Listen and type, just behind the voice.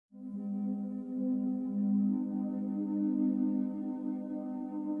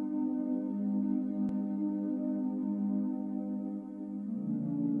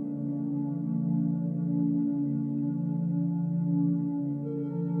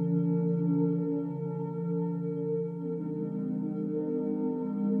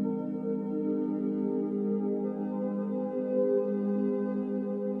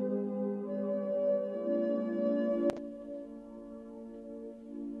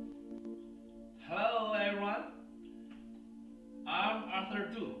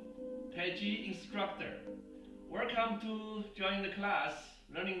Tai Chi instructor. Welcome to join the class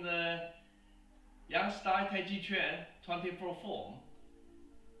learning the Yang Style Tai Chi 24 form.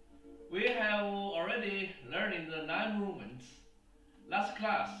 We have already learned the 9 movements. Last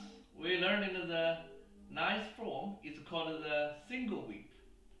class we learned the 9th form. It's called the single whip.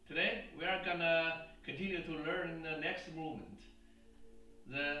 Today we are gonna continue to learn the next movement.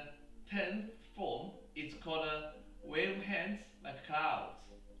 The 10th form is called wave hands like clouds,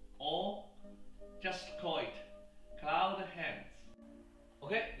 or just call it cloud hands.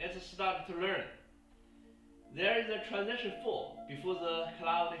 Okay, let's start to learn. There is a transition form before the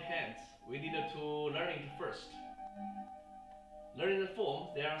cloud hands. We need to learn it first. Learning the form,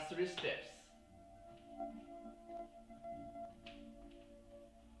 there are 3 steps.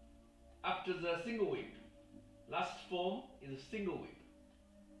 After the single whip, last form is a single whip.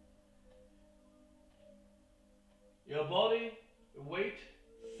 Your body weight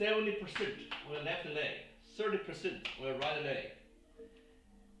 70% on your left leg, 30% on your right leg.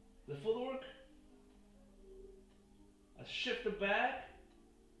 The footwork, a shift back,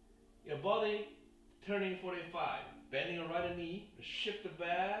 your body turning 45, bending your right knee, shift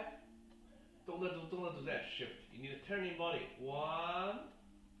back, don't do that shift. You need to turn your body. 1,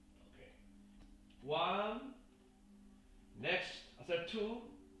 okay, 1, next, I said 2,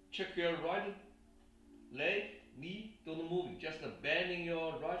 check your right leg, knee, don't move, just bending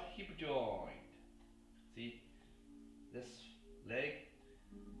your right hip joint. See, this leg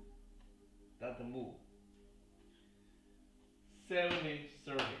doesn't move. 70,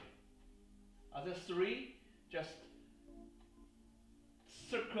 30. Other 3, just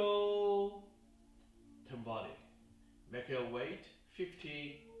circle, turn body. Make your weight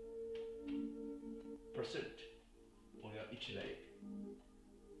 50% on your each leg.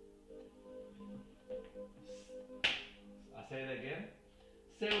 I say it again.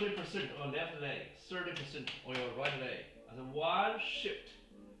 70% on left leg, 30% on your right leg. As a 1 shift.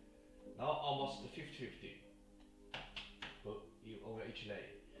 Now almost 50-50. Over each leg.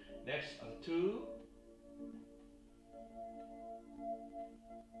 Next, as 2,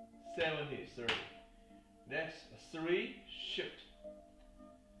 70, 30. Next, 3, shift.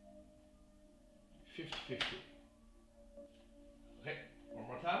 50-50. Okay, one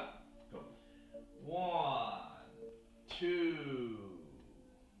more time. Go. 1, 2,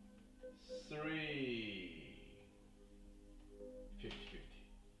 3, 50-50.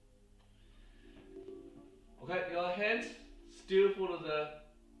 Okay, your hands still follow the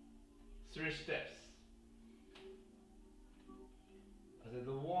 3 steps. As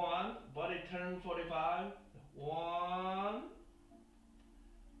the 1, body turn 45. 1,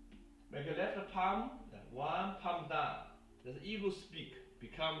 make a left palm. 1 palm down. The eagle speak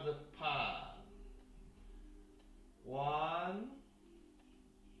becomes the palm. 1,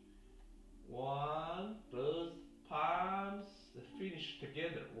 1, both palms finish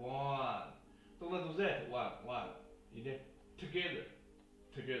together. 1. Don't do that. 1, 1. You need together.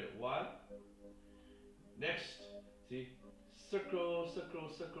 1. Next, see, circle, 2 to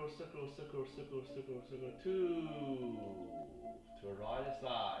the right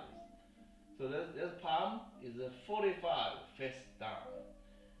side. So this palm is a 45 face down.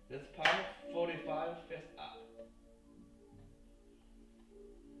 This palm 45 face up.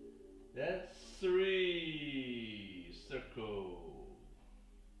 Then 3 circle.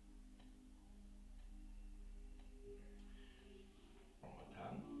 One more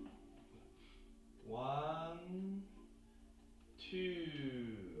time. 1, 2,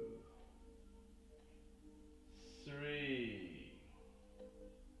 3.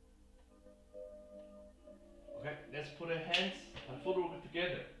 Okay, let's put our hands and footwork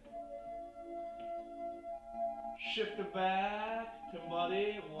together. Shift back, turn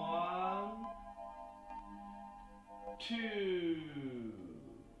body. 1, 2,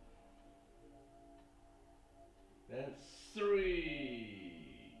 then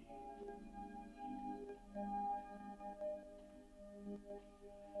 3.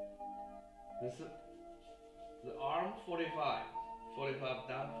 This is the arm 45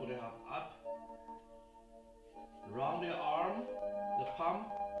 down, 45 up. Round your arm, the palm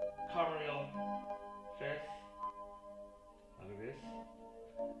cover your face like this.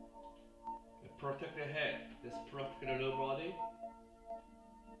 You protect your head. This protect your lower body.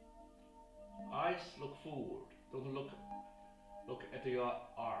 Eyes look forward. Don't look at your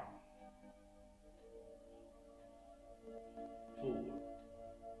arm. Forward.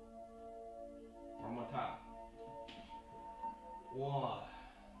 One more time. 1,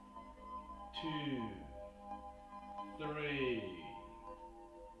 2, 3.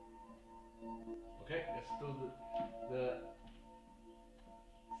 Okay, let's do the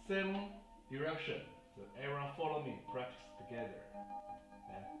same direction. So everyone follow me, practice together.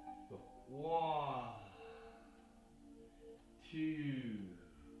 And go 1, 2,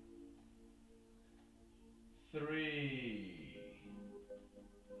 3.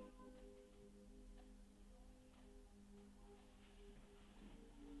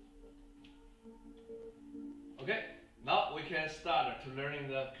 Okay, now we can start to learning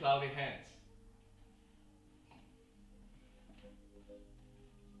the cloudy hands.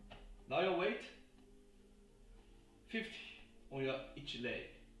 Now your weight 50 on your each leg.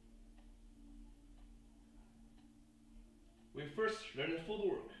 We first learn the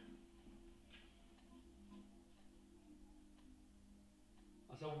footwork.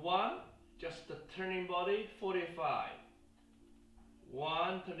 As a 1, just the turning body 45.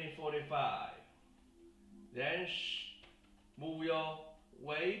 1 turning 45. Then move your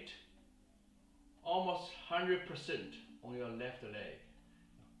weight almost 100% on your left leg.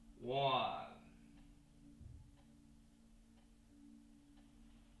 1.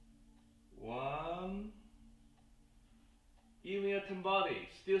 1. Even your turn body,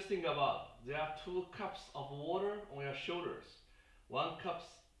 still think about there are 2 cups of water on your shoulders. 1 cup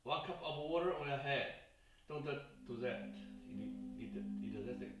of water on your head. Don't do that. You do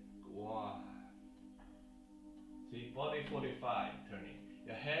that thing. 1. See, body 45 turning.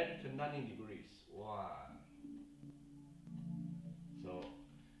 Your head to 90 degrees. 1. So,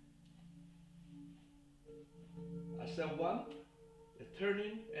 I said 1. You're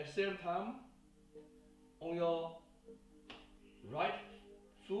turning at the same time on your right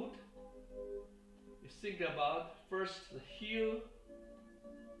foot. You think about first the heel,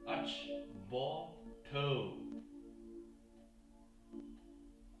 arch, ball, toe.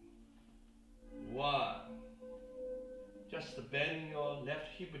 1. Just bending your left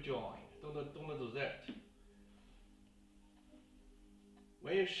hip joint. Don't do that.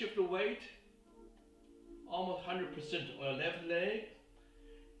 When you shift the weight, almost 100% on your left leg,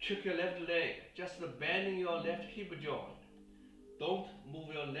 check your left leg. Just bending your left hip joint. Don't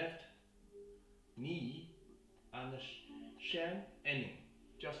move your left knee and shin ending.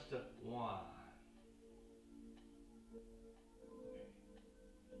 Just 1. Okay.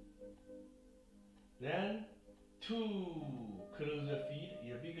 Then 2, close the feet,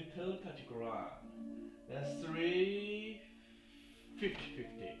 your big toe touch ground. Then 3, 50-50.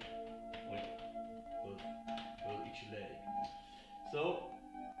 Go each leg. So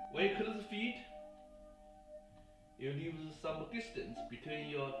when you close the feet, you leave some distance between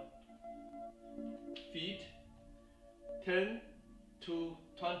your feet, 10 to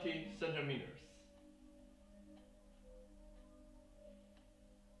 20 centimeters.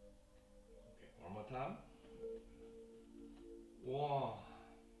 Okay, one more time. 1,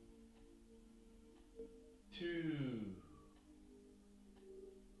 2,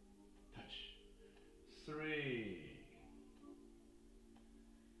 touch, 3.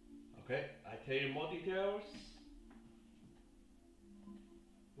 Okay, I tell you more details.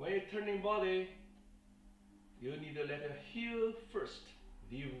 When you're turning body, you need to let your heel first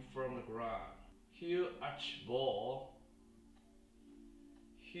leave from the ground. Heel arch ball,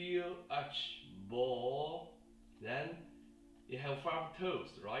 heel arch ball. Then you have 5 toes,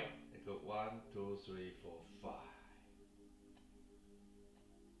 right? You go 1, 2, 3, 4, 5.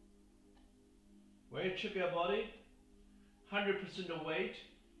 When you check your body, 100% of weight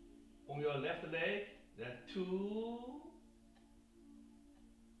on your left leg, then 2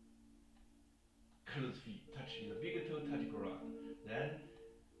 close feet, touch the big toe, touch ground. Then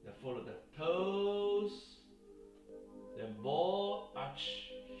follow the toes, then ball, arch,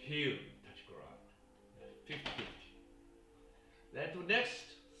 heel, touch ground. 50-50. Then the next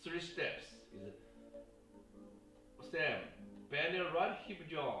 3 steps is step, bend your right hip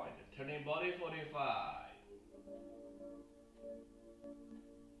joint, turning body 45.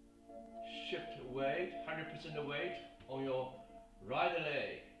 Shift weight, 100% of weight on your right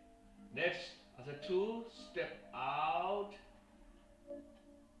leg. Next, as a 2, step out.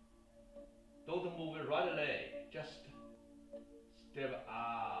 Don't move your right leg, just step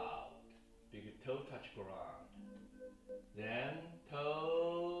out. Big toe touch ground. Then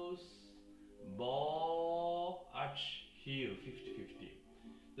toes, ball, arch, heel, 50-50.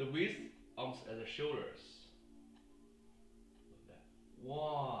 The width almost at the shoulders.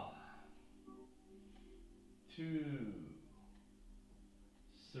 1, 2,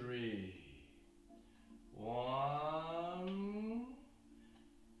 3. 1,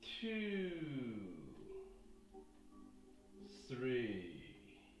 2, 3.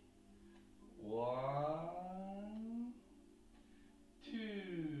 1, 2,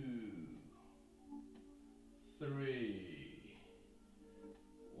 3.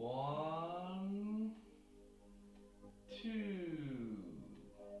 1,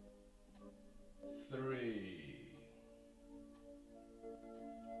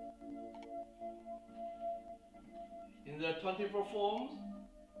 the 24 forms,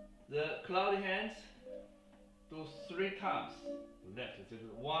 the cloudy hands do 3 times. Left, this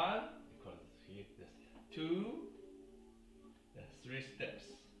is 1, because here, this 2, then 3 steps.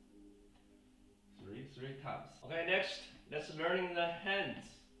 3 times. Okay, next, let's learning the hands.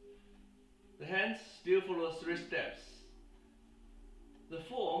 The hands still follow 3 steps. The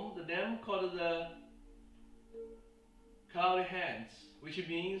form, the name called the cloudy hands, which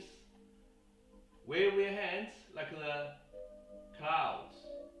means wave your hands like the clouds.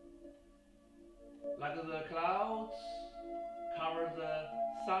 Like the clouds cover the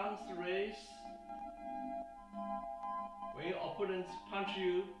sun's rays. When your opponents punch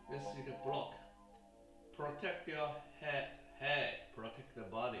you, this is a block. Protect your head, protect the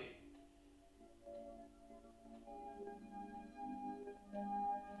body.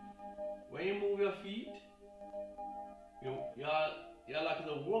 When you move your feet, you're like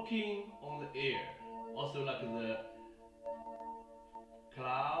the walking on the air. Also like the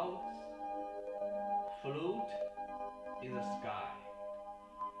clouds float in the sky.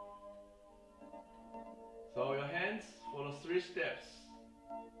 So your hands follow 3 steps.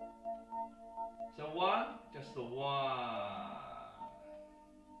 So 1, just 1.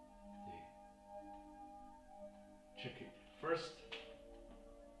 Check it. First,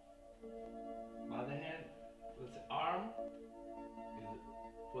 other hand with the arm is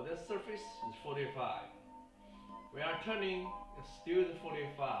for this surface is 45. We are turning, it's still the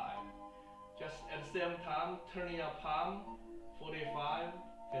 45. Just at the same time, turning your palm 45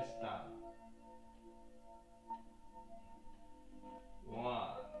 face down.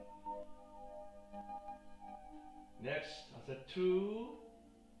 1. Next, I said 2.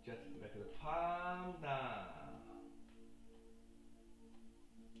 Just make the palm down.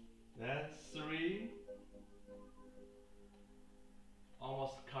 Then 3.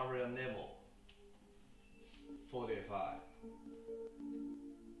 Almost cover your navel. 45.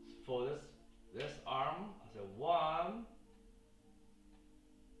 For this arm, I said 1.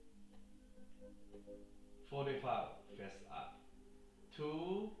 45 face up.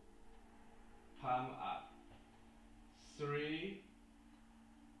 2. Palm up. 3.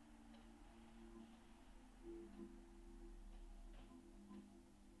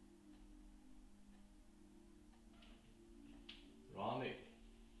 Round it.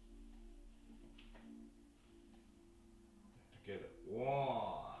 Together. 1,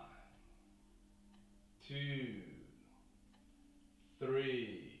 2,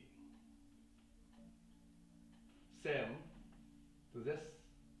 3. Same to this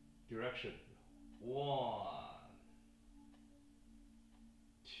direction. 1,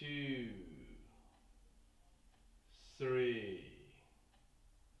 2, 3.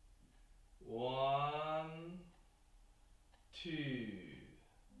 1, 2,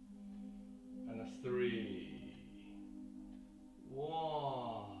 and 3.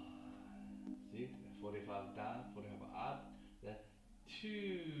 1. See, 45 down, 45 up. Then 2.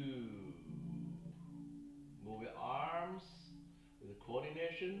 Move your arms with the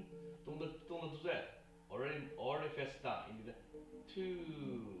coordination. Don't do that. Already face down. You need 2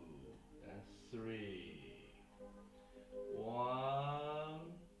 and 3. 1,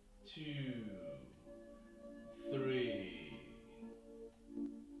 2, 3.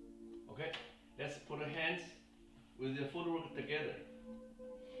 Okay, let's put our hands with the footwork together.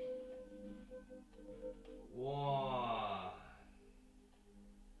 1,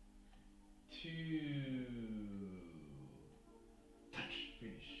 2, touch,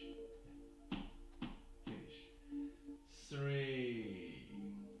 finish. 3,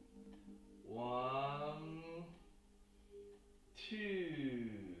 1, 2,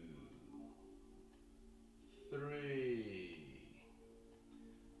 3,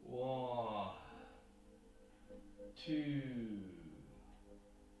 1, 2,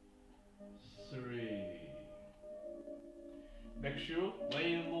 3. Make sure when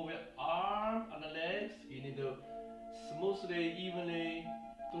you move your arm and the legs, you need to smoothly, evenly.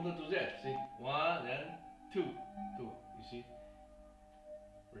 Don't do that. See, 1, then 2, 2. You see,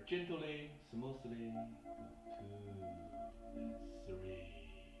 or gently, smoothly. 2, then 3.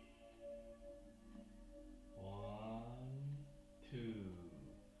 1, 2,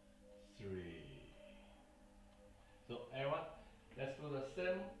 3. So everyone, let's do the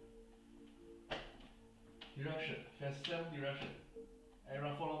same direction. Same direction.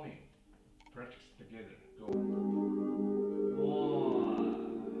 Everyone follow me. Practice together. Go. 1,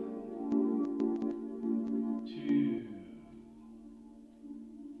 2,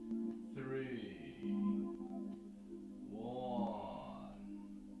 3. 1,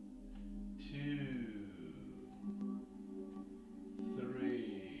 2, 3.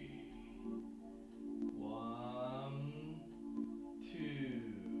 1,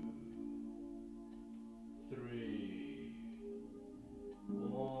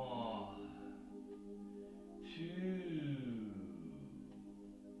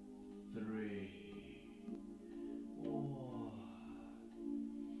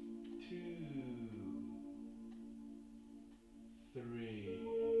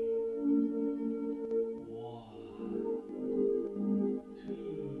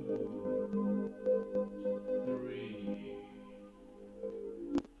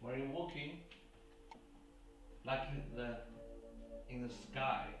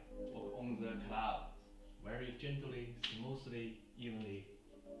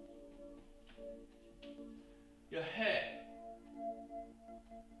 your head.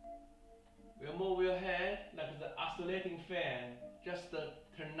 You move your head like the oscillating fan, just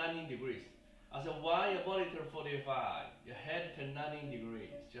turn 90 degrees. I said, why your body turn 45? Your head turn 90 degrees.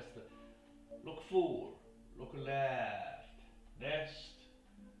 Just look forward, look left, next.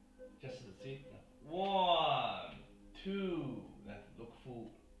 Just see. 1, 2. Then look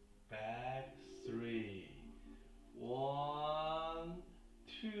forward, back. 3. 1,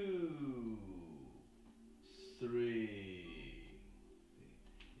 2, 3.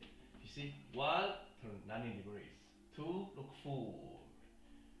 You see, 1 turn 90 degrees. 2 look forward.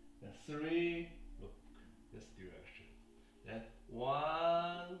 Then 3 look this direction. Then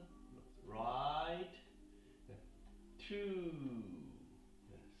 1 look right. Then 2.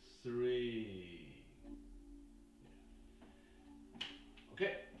 Then 3.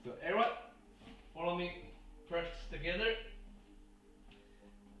 Okay, so everyone, follow me. Practice together.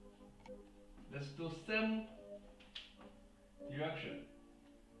 Let's do same direction.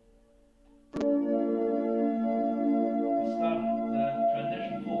 Let's start the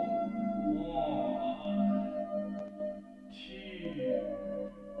transition form. 1, 2,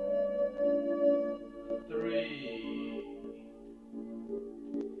 3.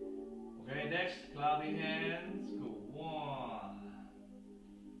 Okay, next, clapping hands. Go 1,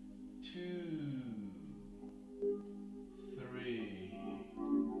 2, 3.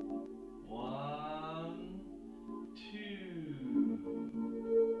 1, 2,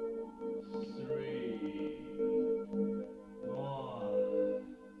 3. 1, 2, 3. 1,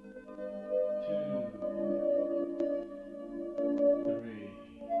 2, 3.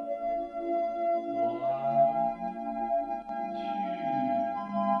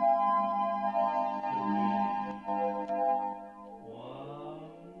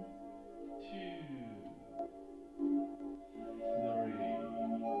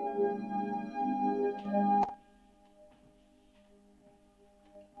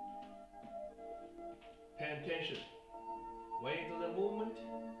 Pay attention. When you do the movement,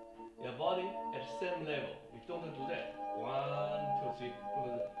 your body at the same level. You don't do that. 1, 2, 3.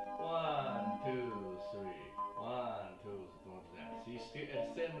 1, 2, 3. 1, 2, 3. Don't do that. See, still at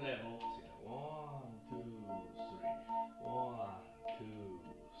the same level. See that. 1, 2, 3. 1, 2,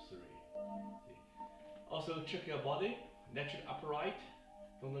 3. See. Also check your body. Naturally upright.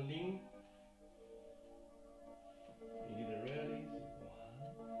 Don't lean. You need a really.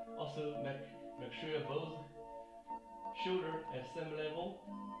 1. Also make sure both shoulder at same level.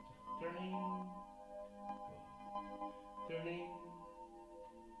 Turning, go. Turning, go.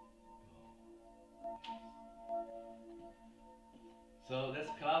 So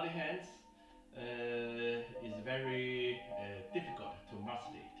that's cloudy hands is very difficult to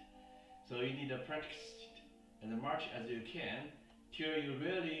master it. So you need to practice it as much as you can till you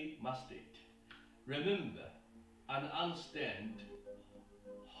really master it. Remember and understand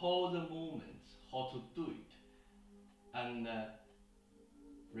how the movements, how to do it, and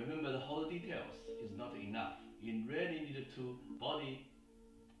remember the whole details is not enough. You really need to body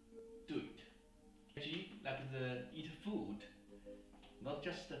do it. Like the eat food, not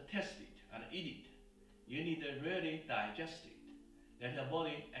just test it and eat it. You need to really digest it, let your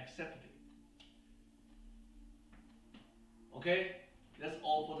body accept it. Okay, that's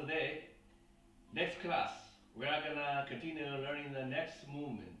all for today. Next class, we are gonna continue learning the next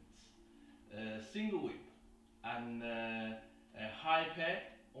movements. Single whip and a high peg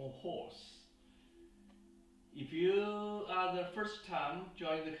on horse. If you are the first time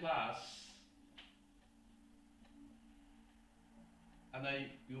joining the class and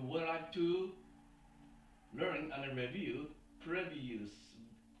you would like to learn and review previous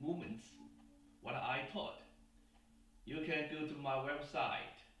movements, what I taught, you can go to my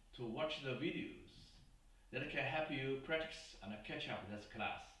website to watch the videos that can help you practice and catch up with this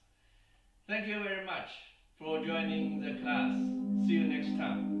class. Thank you very much for joining the class. See you next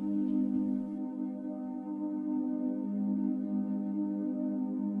time.